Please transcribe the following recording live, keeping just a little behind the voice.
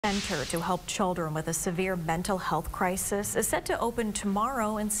Center to help children with a severe mental health crisis is set to open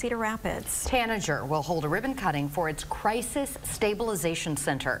tomorrow in Cedar Rapids. Tanager will hold a ribbon cutting for its Crisis Stabilization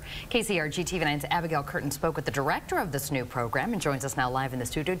Center. KCRG TV9's Abigail Curtin spoke with the director of this new program and joins us now live in the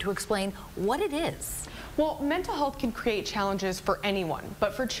studio to explain what it is. Well, mental health can create challenges for anyone,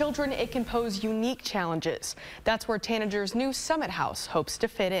 but for children it can pose unique challenges. That's where Tanager's new Summit House hopes to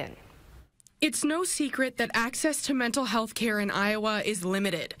fit in. It's no secret that access to mental health care in Iowa is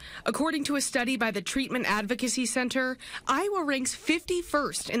limited. According to a study by the Treatment Advocacy Center, Iowa ranks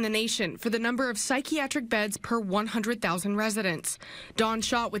 51st in the nation for the number of psychiatric beds per 100,000 residents. Dawn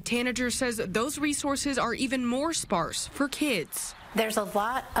Schott with Tanager says those resources are even more sparse for kids. There's a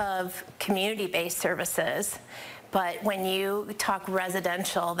lot of community-based services, but when you talk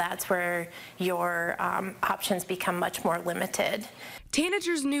residential, that's where your options become much more limited.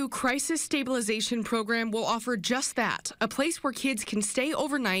 Tanager's new Crisis Stabilization program will offer just that, a place where kids can stay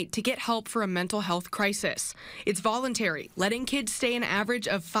overnight to get help for a mental health crisis. It's voluntary, letting kids stay an average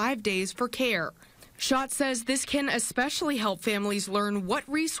of 5 days for care. Schott says this can especially help families learn what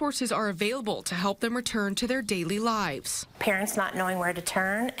resources are available to help them return to their daily lives. Parents not knowing where to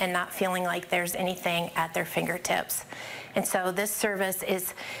turn and not feeling like there's anything at their fingertips. And so this service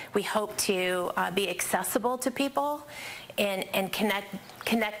is, we hope to be accessible to people and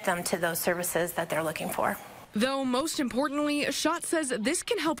connect them to those services that they're looking for. Though most importantly, Schott says this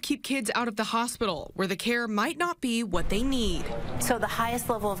can help keep kids out of the hospital, where the care might not be what they need. So the highest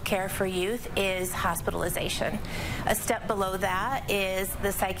level of care for youth is hospitalization. A step below that is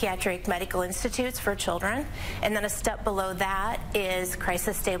the psychiatric medical institutes for children, and then a step below that is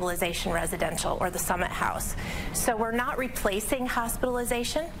crisis stabilization residential, or the Summit House. So we're not replacing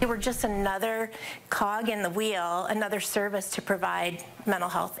hospitalization. We're just another cog in the wheel, another service to provide mental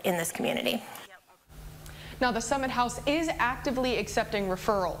health in this community. Now, the Summit House is actively accepting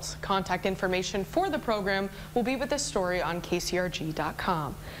referrals. Contact information for the program will be with this story on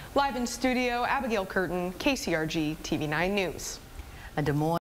KCRG.com. Live in studio, Abigail Curtin, KCRG TV9 News. A Des Moines